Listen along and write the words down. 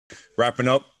Wrapping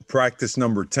up practice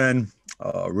number 10,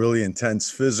 really intense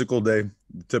physical day,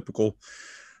 the typical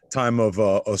time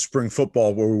of spring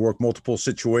football where we work multiple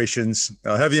situations.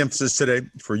 Heavy emphasis today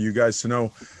for you guys to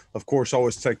know, of course,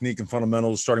 always technique and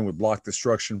fundamentals, starting with block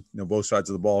destruction. Both sides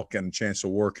of the ball getting a chance to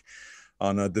work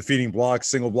on defeating blocks,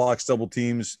 single blocks, double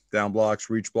teams, down blocks,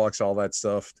 reach blocks, all that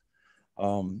stuff,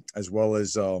 as well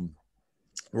as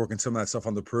working some of that stuff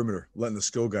on the perimeter, letting the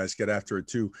skill guys get after it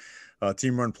too.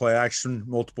 Team run play action,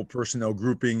 multiple personnel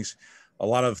groupings, a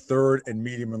lot of third and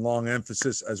medium and long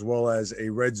emphasis, as well as a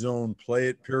red zone play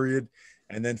it period,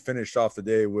 and then finished off the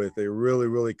day with a really,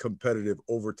 really competitive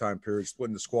overtime period,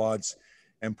 splitting the squads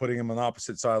and putting them on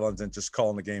opposite sidelines and just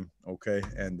calling the game. Okay.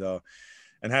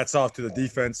 And hats off to the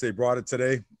defense. They brought it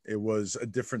today. It was a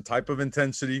different type of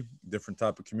intensity, different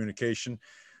type of communication.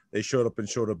 They showed up and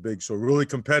showed up big. So really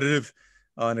competitive,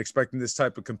 and expecting this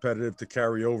type of competitive to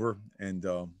carry over and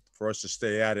for us to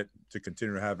stay at it to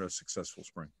continue to have a successful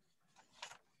spring.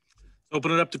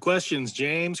 Open it up to questions.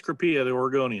 James Crapia, the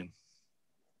Oregonian.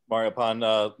 Mario, upon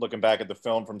looking back at the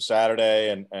film from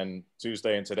Saturday and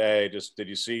Tuesday and today, just did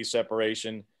you see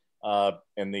separation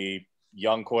in the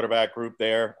young quarterback group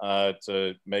there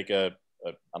to make I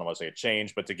don't want to say a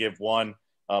change, but to give one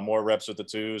more reps with the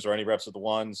twos or any reps with the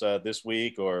ones this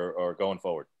week or going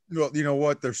forward? Well, you know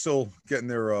what? They're still getting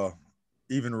their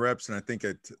even reps, and I think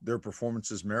their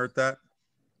performances merit that.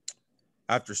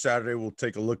 After Saturday, we'll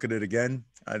take a look at it again.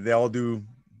 They all do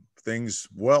things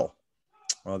well.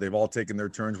 They've all taken their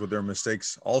turns with their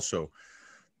mistakes also.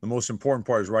 The most important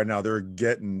part is right now they're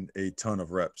getting a ton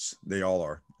of reps. They all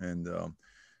are. And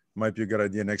might be a good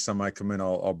idea next time I come in,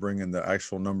 I'll bring in the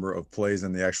actual number of plays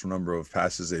and the actual number of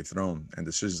passes they've thrown and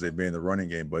decisions they've made in the running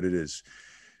game. But it is,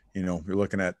 you're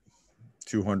looking at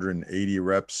 280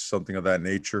 reps, something of that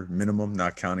nature, minimum,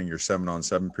 not counting your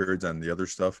 7-on-7 periods and the other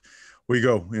stuff. We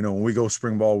go, when we go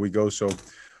spring ball, we go. So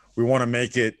we want to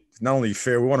make it not only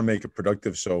fair, we want to make it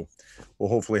productive. So we'll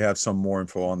hopefully have some more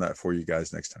info on that for you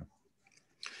guys next time.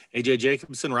 AJ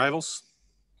Jacobson, Rivals.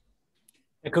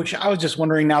 Yeah, Coach, I was just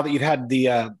wondering, now that you've had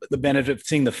the benefit of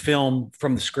seeing the film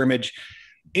from the scrimmage,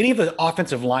 any of the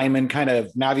offensive linemen kind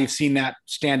of, now that you've seen that,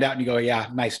 stand out and you go, yeah,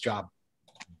 nice job?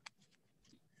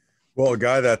 Well, a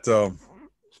guy that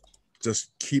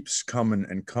just keeps coming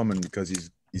and coming because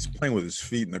he's playing with his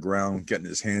feet in the ground, getting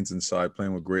his hands inside,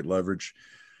 playing with great leverage,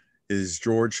 is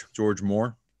George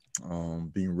Moore,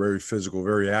 being very physical,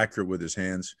 very accurate with his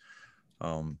hands.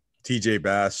 TJ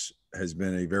Bass has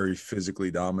been a very physically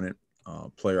dominant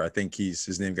player. I think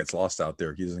his name gets lost out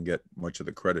there. He doesn't get much of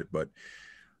the credit, but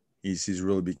he's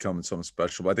really becoming something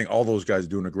special. But I think all those guys are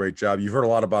doing a great job. You've heard a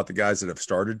lot about the guys that have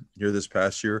started here this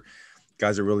past year.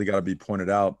 Guys that really got to be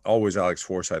pointed out. Always Alex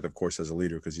Forsythe, of course, as a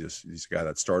leader because he's a guy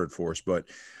that started for us. But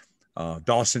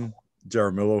Dawson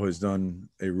Jaramillo has done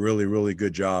a really, really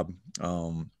good job.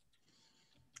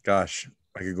 Gosh,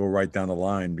 I could go right down the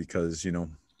line because, you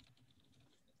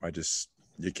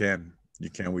can.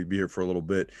 We'd be here for a little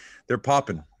bit. They're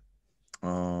popping.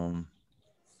 I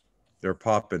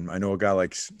know a guy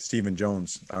like Stephen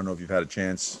Jones. I don't know if you've had a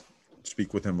chance to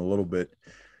speak with him a little bit.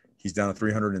 He's down to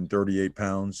 338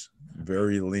 pounds,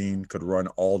 very lean, could run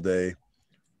all day,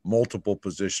 multiple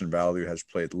position value, has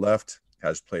played left,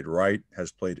 has played right,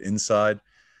 has played inside,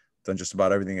 done just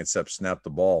about everything except snap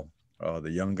the ball. The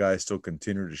young guys still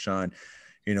continue to shine.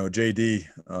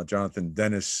 JD, Jonathan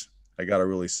Dennis, I got to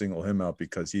really single him out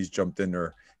because he's jumped in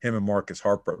there, him and Marcus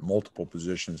Harper at multiple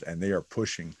positions, and they are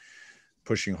pushing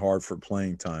hard for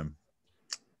playing time.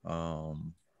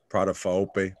 Prada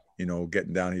Faope,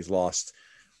 getting down, he's lost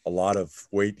a lot of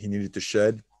weight he needed to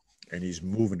shed, and he's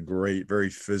moving great, very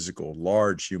physical,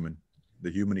 large human, the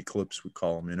human eclipse we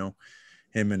call him,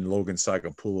 him and Logan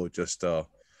Sagapulo, just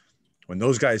when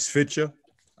those guys fit you,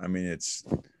 I mean, it's,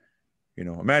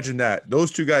 imagine that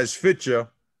those two guys fit you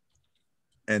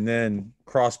and then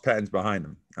cross patterns behind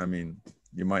them. I mean,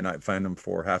 you might not find them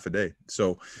for half a day.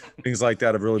 So things like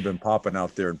that have really been popping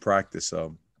out there in practice.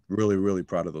 Really, really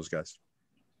proud of those guys.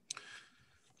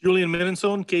 Julian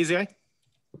Minnesone, KZI.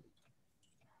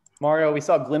 Mario, we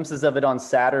saw glimpses of it on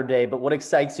Saturday, but what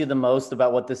excites you the most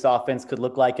about what this offense could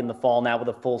look like in the fall now with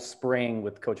a full spring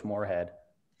with Coach Moorhead?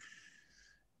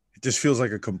 It just feels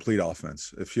like a complete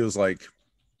offense. It feels like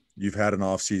you've had an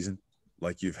off season,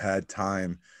 like you've had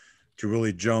time to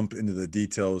really jump into the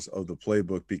details of the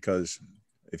playbook, because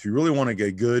if you really want to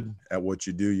get good at what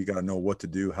you do, you got to know what to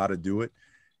do, how to do it,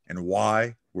 and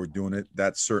why we're doing it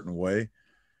that certain way.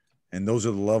 And those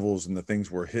are the levels and the things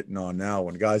we're hitting on now.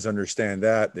 When guys understand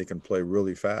that, they can play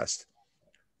really fast.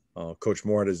 Coach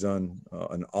Moore has done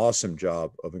an awesome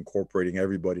job of incorporating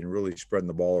everybody and really spreading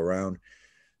the ball around.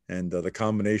 And the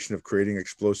combination of creating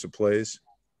explosive plays,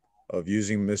 of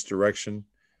using misdirection,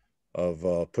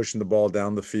 of pushing the ball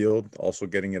down the field, also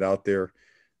getting it out there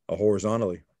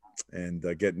horizontally, and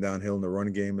getting downhill in the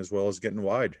run game, as well as getting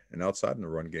wide and outside in the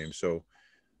run game. So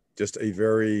just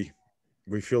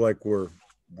we feel like we're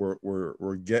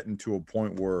getting to a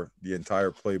point where the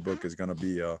entire playbook is going to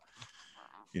be,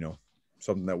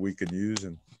 something that we can use.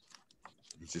 And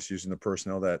he's just using the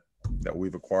personnel that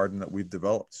we've acquired and that we've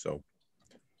developed. So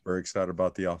very excited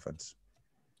about the offense.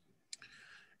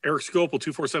 Eric Scopel,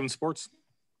 247 Sports.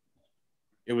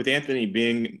 Yeah, with Anthony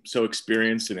being so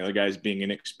experienced and the other guys being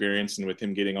inexperienced, and with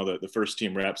him getting all the first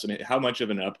team reps, I mean, how much of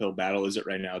an uphill battle is it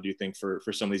right now, do you think, for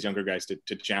some of these younger guys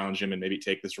to challenge him and maybe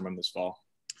take this from him this fall?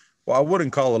 Well, I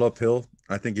wouldn't call it uphill.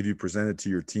 I think if you present it to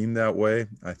your team that way,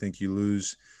 I think you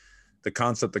lose the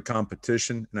concept of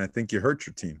competition, and I think you hurt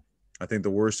your team. I think the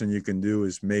worst thing you can do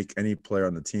is make any player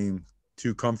on the team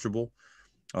too comfortable.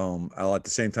 At the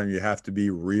same time, you have to be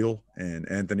real, and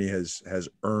Anthony has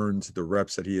earned the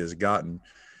reps that he has gotten,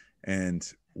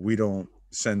 and we don't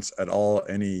sense at all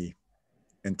any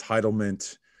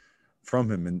entitlement from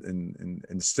him. And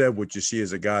instead, what you see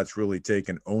is a guy that's really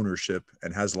taken ownership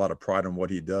and has a lot of pride in what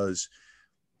he does,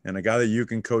 and a guy that you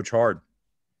can coach hard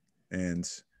and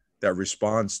that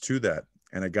responds to that,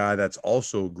 and a guy that's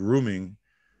also grooming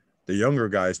the younger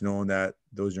guys, knowing that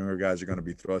those younger guys are going to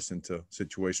be thrust into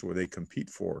situations where they compete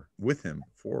with him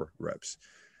for reps.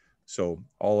 So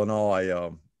all in all,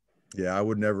 I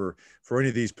would never, for any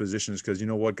of these positions, because you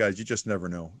know what, guys, you just never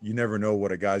know. You never know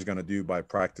what a guy's going to do by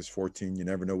practice 14. You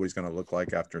never know what he's going to look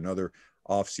like after another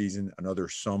off season, another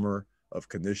summer of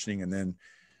conditioning, and then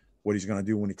what he's going to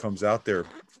do when he comes out there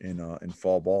in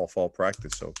fall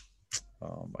practice. So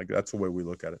that's the way we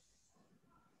look at it.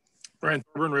 Brian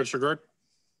Thorburn, Register Guard.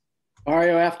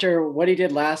 Mario, after what he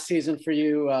did last season for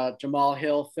you, Jamal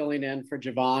Hill filling in for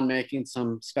Javon, making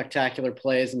some spectacular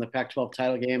plays in the Pac-12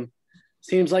 title game,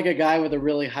 seems like a guy with a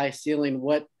really high ceiling.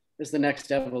 What is the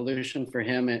next evolution for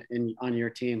him on your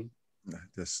team?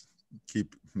 Just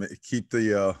keep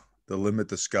the limit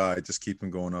the sky. Just keep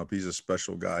him going up. He's a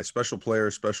special guy, special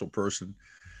player, special person,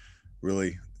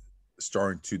 really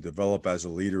starting to develop as a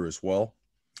leader as well.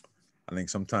 I think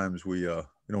sometimes we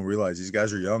don't realize these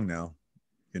guys are young now.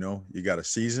 You know, you got a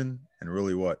season and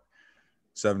really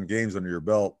 7 games under your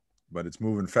belt, but it's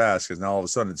moving fast because now all of a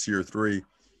sudden it's year 3.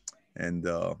 And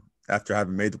after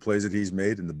having made the plays that he's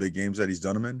made and the big games that he's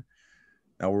done them in,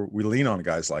 now we lean on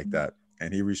guys like that,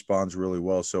 and he responds really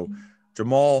well. So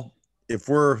Jamal, if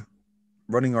we're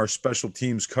running our special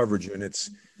teams coverage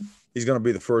units, he's going to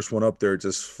be the first one up there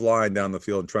just flying down the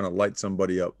field and trying to light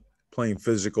somebody up, playing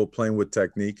physical, playing with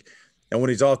technique. And when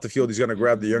he's off the field, he's going to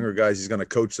grab the younger guys. He's going to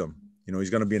coach them. You know,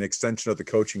 he's going to be an extension of the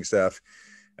coaching staff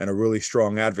and a really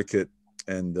strong advocate,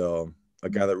 and a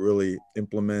guy that really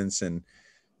implements and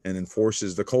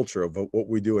enforces the culture of what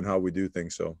we do and how we do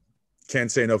things. So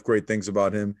can't say enough great things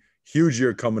about him. Huge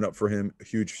year coming up for him, a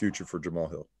huge future for Jamal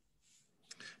Hill.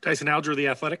 Tyson Alger, The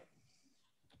Athletic.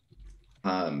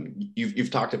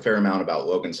 You've talked a fair amount about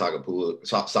Logan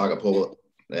Sagapolu.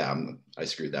 Yeah, I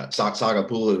screwed that.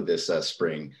 Sagapolu this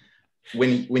spring.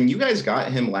 When you guys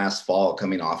got him last fall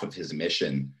coming off of his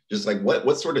mission, just like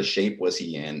what sort of shape was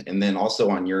he in? And then also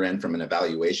on your end from an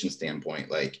evaluation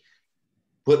standpoint, like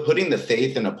putting the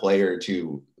faith in a player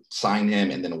to sign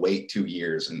him and then wait 2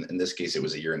 years, and in this case it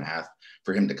was 1.5 years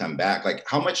for him to come back. Like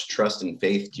how much trust and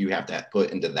faith do you have to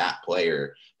put into that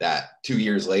player that 2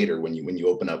 years later when you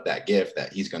open up that gift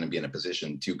that he's going to be in a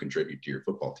position to contribute to your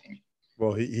football team?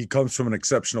 Well, he comes from an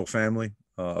exceptional family,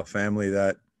 a family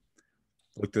that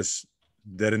looked us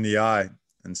dead in the eye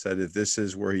and said, if this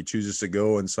is where he chooses to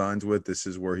go and signs with, this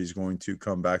is where he's going to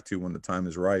come back to when the time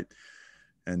is right.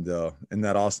 And isn't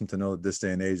that awesome to know that this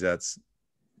day and age that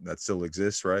still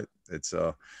exists, right? It's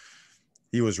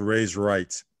he was raised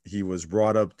right. He was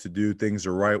brought up to do things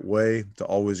the right way, to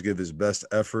always give his best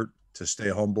effort, to stay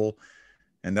humble.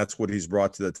 And that's what he's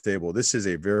brought to the table. This is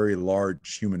a very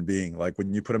large human being. Like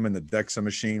when you put him in the DEXA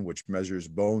machine, which measures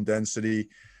bone density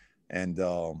and,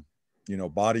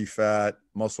 body fat,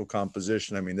 muscle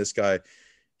composition. I mean, this guy,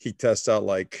 he tests out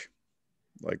like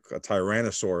a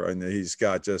tyrannosaur, and he's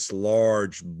got just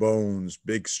large bones,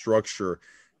 big structure,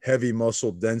 heavy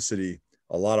muscle density,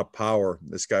 a lot of power.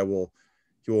 This guy will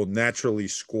naturally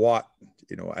squat,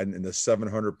 and in the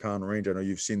 700-pound range. I know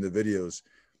you've seen the videos.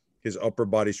 His upper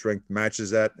body strength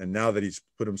matches that. And now that he's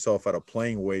put himself at a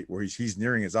playing weight where he's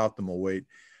nearing his optimal weight,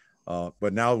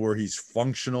 but now where he's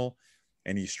functional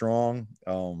and he's strong,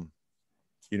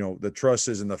 the trust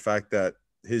is in the fact that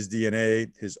his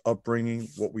DNA, his upbringing,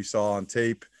 what we saw on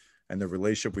tape, and the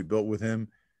relationship we built with him,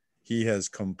 he has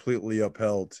completely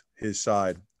upheld his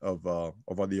side of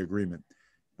the agreement.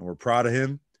 And we're proud of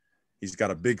him. He's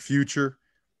got a big future.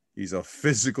 He's a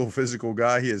physical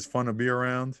guy. He is fun to be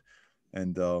around,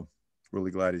 and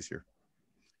really glad he's here.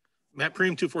 Matt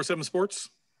Preem, 247 Sports.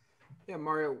 Yeah,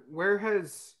 Mario, where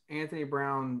has Anthony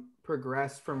Brown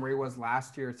progressed from where he was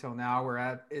last year till now?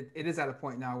 It is at a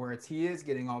point now where he is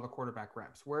getting all the quarterback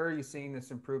reps. Where are you seeing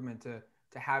this improvement to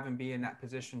have him be in that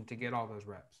position to get all those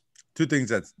reps? Two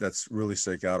things that's really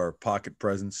stick out are pocket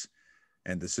presence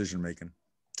and decision making,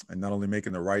 and not only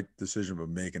making the right decision but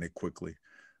making it quickly.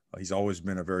 He's always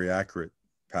been a very accurate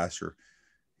passer.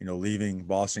 Leaving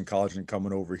Boston College and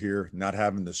coming over here, not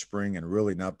having the spring and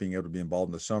really not being able to be involved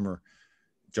in the summer,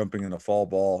 jumping in a fall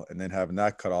ball and then having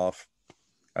that cut off,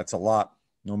 that's a lot.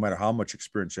 No matter how much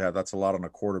experience you have, that's a lot on a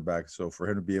quarterback. So for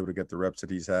him to be able to get the reps that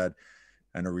he's had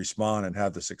and to respond and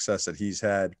have the success that he's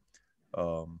had,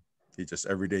 he just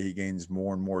every day he gains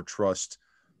more and more trust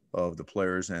of the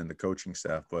players and the coaching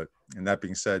staff. And that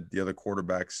being said, the other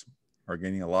quarterbacks are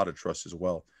gaining a lot of trust as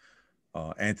well.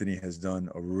 Anthony has done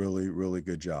a really, really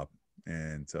good job,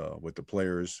 and with the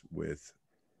players, with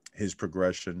his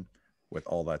progression, with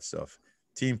all that stuff.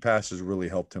 Team pass has really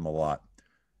helped him a lot.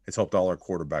 It's helped all our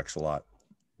quarterbacks a lot,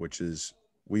 which is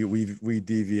we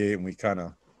deviate and we kind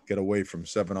of get away from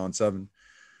 7-on-7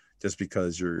 just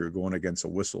because you're going against a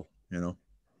whistle, and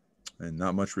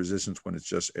not much resistance when it's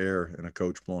just air and a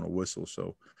coach blowing a whistle.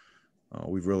 So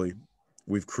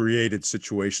we've created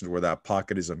situations where that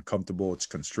pocket is uncomfortable. It's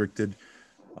constricted.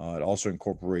 It also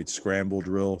incorporates scramble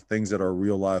drill, things that are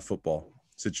real live football,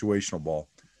 situational ball,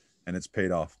 and it's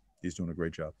paid off. He's doing a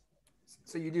great job.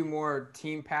 So you do more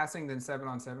team passing than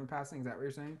 7-on-7 passing? Is that what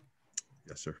you're saying?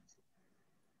 Yes, sir.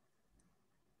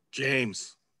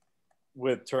 James.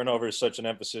 With turnovers such an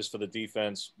emphasis for the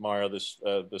defense, Mario, this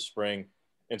spring,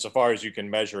 insofar as you can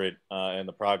measure it and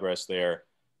the progress there,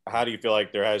 how do you feel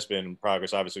like there has been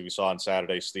progress? Obviously, we saw on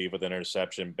Saturday, Steve with an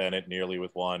interception, Bennett nearly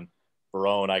with one.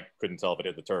 Barone, I couldn't tell if it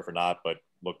hit the turf or not, but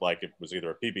looked like it was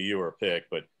either a PBU or a pick.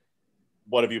 But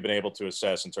what have you been able to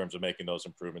assess in terms of making those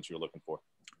improvements you're looking for?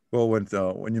 Well,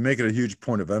 when you make it a huge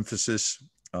point of emphasis,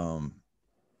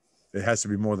 it has to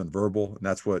be more than verbal, and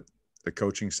that's what the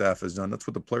coaching staff has done. That's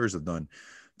what the players have done.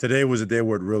 Today was a day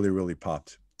where it really, really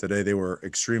popped. Today they were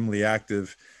extremely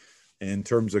active in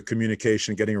terms of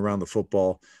communication, getting around the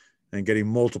football and getting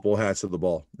multiple hats of the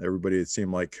ball. Everybody, it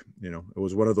seemed like, it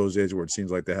was one of those days where it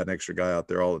seems like they had an extra guy out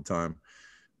there all the time.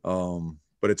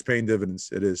 But it's paying dividends.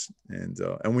 It is.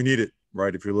 And we need it,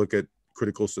 right? If you look at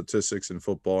critical statistics in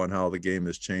football and how the game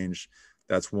has changed,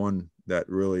 that's one that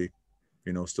really,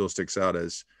 still sticks out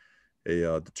as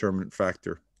a determinant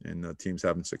factor in teams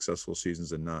having successful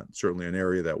seasons and not. Certainly an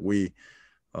area that we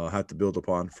had to build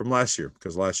upon from last year,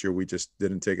 because last year we just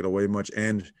didn't take it away much,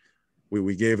 and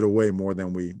we gave it away more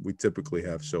than we typically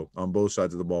have. So on both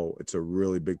sides of the ball, it's a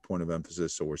really big point of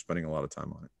emphasis. So we're spending a lot of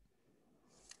time on it.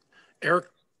 Eric?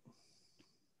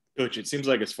 Coach, it seems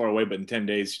like it's far away, but in 10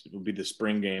 days it will be the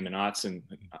spring game in Autzen.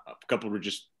 A couple were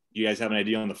just, you guys have an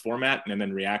idea on the format and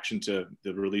then reaction to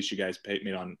the release you guys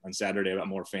made on Saturday about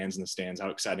more fans in the stands? How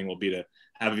exciting will it be to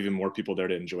have even more people there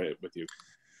to enjoy it with you?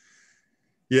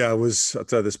 Yeah, I'll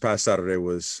tell you, this past Saturday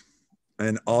was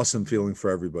an awesome feeling for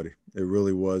everybody. It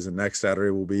really was. And next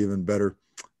Saturday will be even better.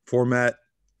 Format,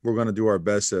 we're going to do our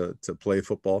best to play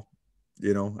football,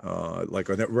 like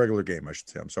a regular game, I should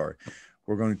say. I'm sorry.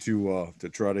 We're going to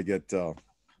try to get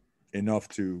enough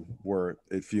to where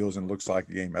it feels and looks like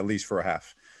a game, at least for a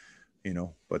half,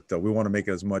 but we want to make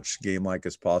it as much game-like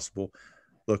as possible.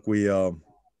 Look, we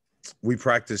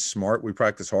practice smart. We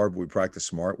practice hard, but we practice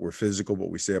smart. We're physical,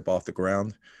 but we stay up off the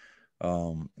ground.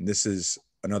 And this is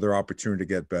another opportunity to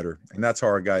get better. And that's how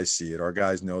our guys see it. Our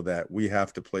guys know that we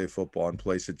have to play football and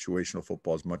play situational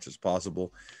football as much as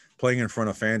possible. Playing in front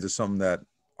of fans is something that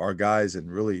our guys,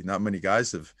 and really not many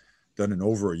guys, have done in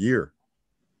over a year.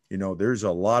 There's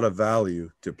a lot of value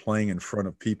to playing in front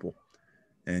of people,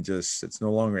 and it's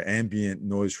no longer ambient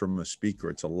noise from a speaker.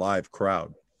 It's a live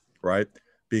crowd, right?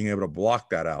 Being able to block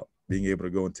that out, being able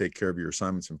to go and take care of your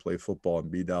assignments and play football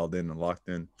and be dialed in and locked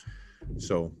in.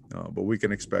 So, but we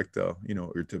can expect,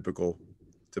 your typical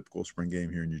spring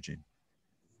game here in Eugene.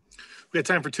 We got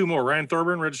time for two more. Ryan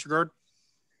Thorburn, register guard.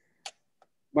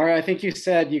 Mario, I think you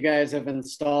said you guys have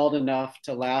installed enough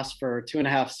to last for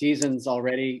 2.5 seasons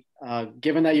already.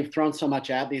 Given that you've thrown so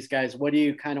much at these guys, what do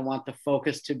you kind of want the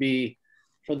focus to be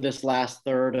for this last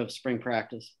third of spring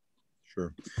practice?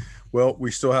 Sure. Well, we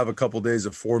still have a couple of days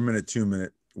of 4-minute,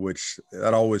 2-minute, which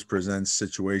that always presents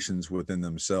situations within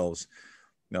themselves.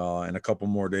 And a couple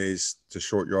more days to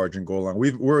short yardage and goal line.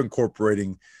 We're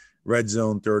incorporating red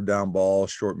zone, third down ball,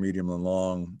 short, medium, and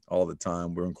long all the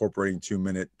time. We're incorporating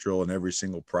 2-minute drill in every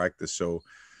single practice. So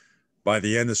by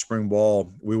the end of spring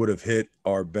ball, we would have hit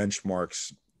our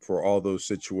benchmarks for all those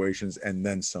situations and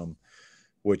then some,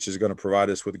 which is going to provide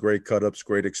us with great cut-ups,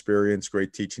 great experience,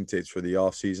 great teaching tapes for the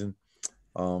offseason.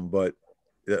 But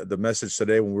the message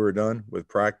today when we were done with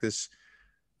practice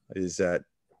is that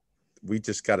we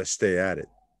just got to stay at it.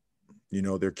 You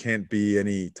know, there can't be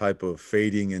any type of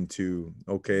fading into,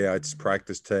 okay, it's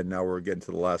practice 10, now we're getting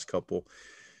to the last couple.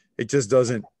 It just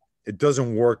doesn't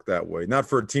work that way. Not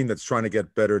for a team that's trying to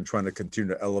get better and trying to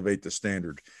continue to elevate the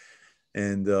standard.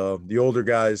 And the older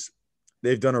guys,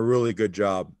 they've done a really good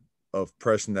job of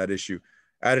pressing that issue.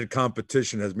 Added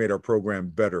competition has made our program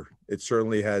better. It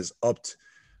certainly has upped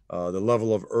the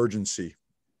level of urgency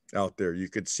out there. You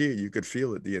could see it, you could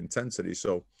feel it, the intensity.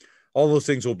 So all those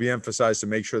things will be emphasized to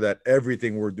make sure that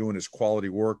everything we're doing is quality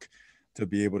work to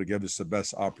be able to give us the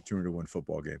best opportunity to win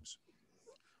football games.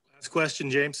 Last question,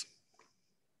 James.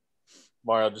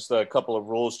 Mario, just a couple of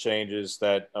rules changes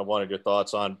that I wanted your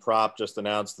thoughts on. Prop just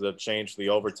announced the change to the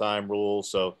overtime rule,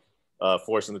 so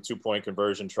forcing the 2-point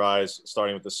conversion tries,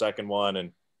 starting with the second one,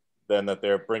 and then that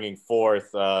they're bringing forth,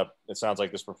 it sounds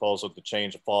like this proposal to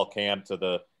change the fall camp to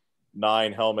the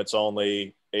 9 helmets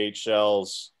only, 8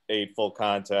 shells, 8 full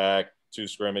contact, 2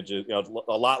 scrimmages, you know,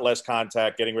 a lot less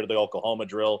contact, getting rid of the Oklahoma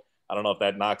drill. I don't know if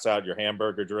that knocks out your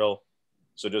hamburger drill.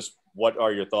 So just what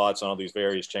are your thoughts on all these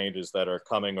various changes that are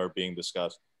coming or being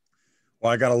discussed?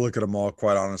 Well, I got to look at them all,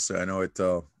 quite honestly. I know it,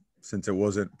 since it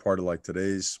wasn't part of like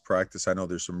today's practice, I know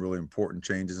there's some really important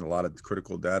changes and a lot of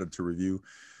critical data to review.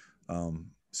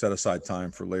 Set aside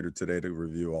time for later today to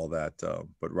review all that.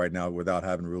 But right now, without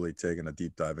having really taken a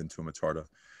deep dive into them, it's hard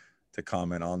to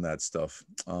comment on that stuff.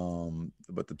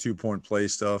 But the 2-point play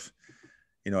stuff,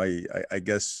 you know, I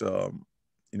guess,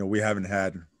 you know, we haven't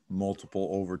had multiple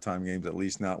overtime games, at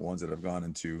least not ones that have gone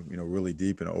into, you know, really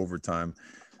deep in overtime.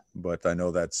 But I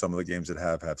know that some of the games that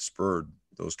have spurred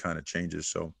those kind of changes.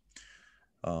 So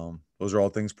those are all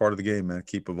things part of the game, man.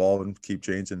 Keep evolving, keep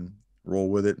changing, roll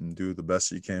with it, and do the best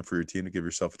that you can for your team to give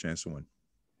yourself a chance to win.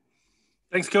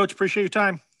 Thanks, Coach. Appreciate your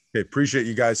time. Okay, appreciate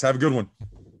you guys. Have a good one.